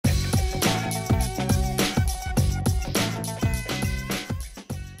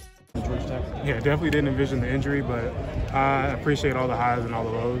Yeah, definitely didn't envision the injury, but I appreciate all the highs and all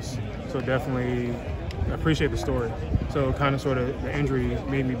the lows. So definitely appreciate the story. So kind of sort of the injury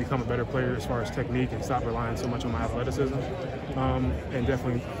made me become a better player as far as technique and stop relying so much on my athleticism, and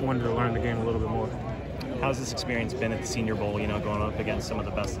definitely wanted to learn the game a little bit more. How's this experience been at the Senior Bowl, going up against some of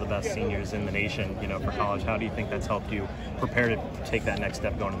the best seniors in the nation, for college? How do you think that's helped you prepare to take that next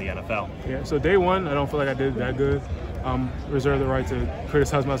step going to the NFL? Yeah, so day one, I don't feel like I did that good. Reserve the right to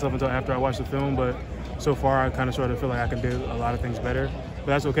criticize myself until after I watch the film, but so far I kind of sort of feel like I can do a lot of things better. But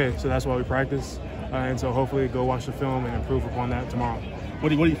that's okay, so that's why we practice. And so hopefully go watch the film and improve upon that tomorrow. What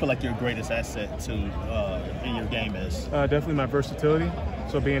do you feel like your greatest asset to in your game is? Definitely my versatility.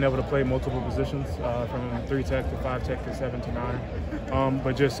 So being able to play multiple positions, from 3 tech to 5 tech to 7 to 9,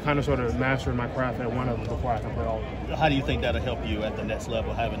 but just kind of sort of mastering my craft at one of them before I can play all of them. How do you think that'll help you at the next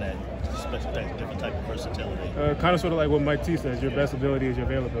level, having that different type of versatility? Kind of sort of like what Mike T says, your best ability is your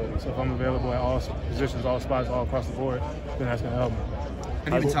availability. So if I'm available at all positions, all spots, all across the board, then that's going to help me.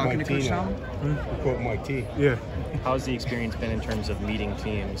 Have you been talking to Coach Tomlin? Quote Mike T. Yeah. How's the experience been in terms of meeting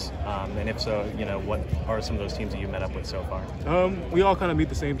teams? And if so, what are some of those teams that you met up with so far? We all kind of meet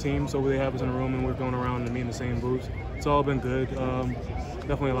the same team, so they have us in a room and we're going around and meeting the same groups. It's all been good.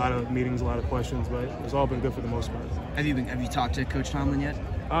 Definitely a lot of meetings, a lot of questions, but it's all been good for the most part. Have you talked to Coach Tomlin yet?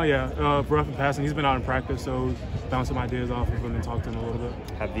 Oh yeah, rough and passing. He's been out in practice, so bouncing ideas off of him and talked to him a little bit.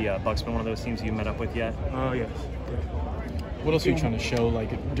 Have the Bucs been one of those teams you met up with yet? Yes. Yeah. What else are you trying to show,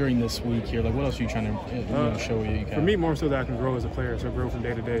 during this week here? What else are you trying to show you? For me, more so that I can grow as a player, so grow from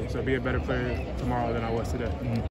day to day. So be a better player tomorrow than I was today.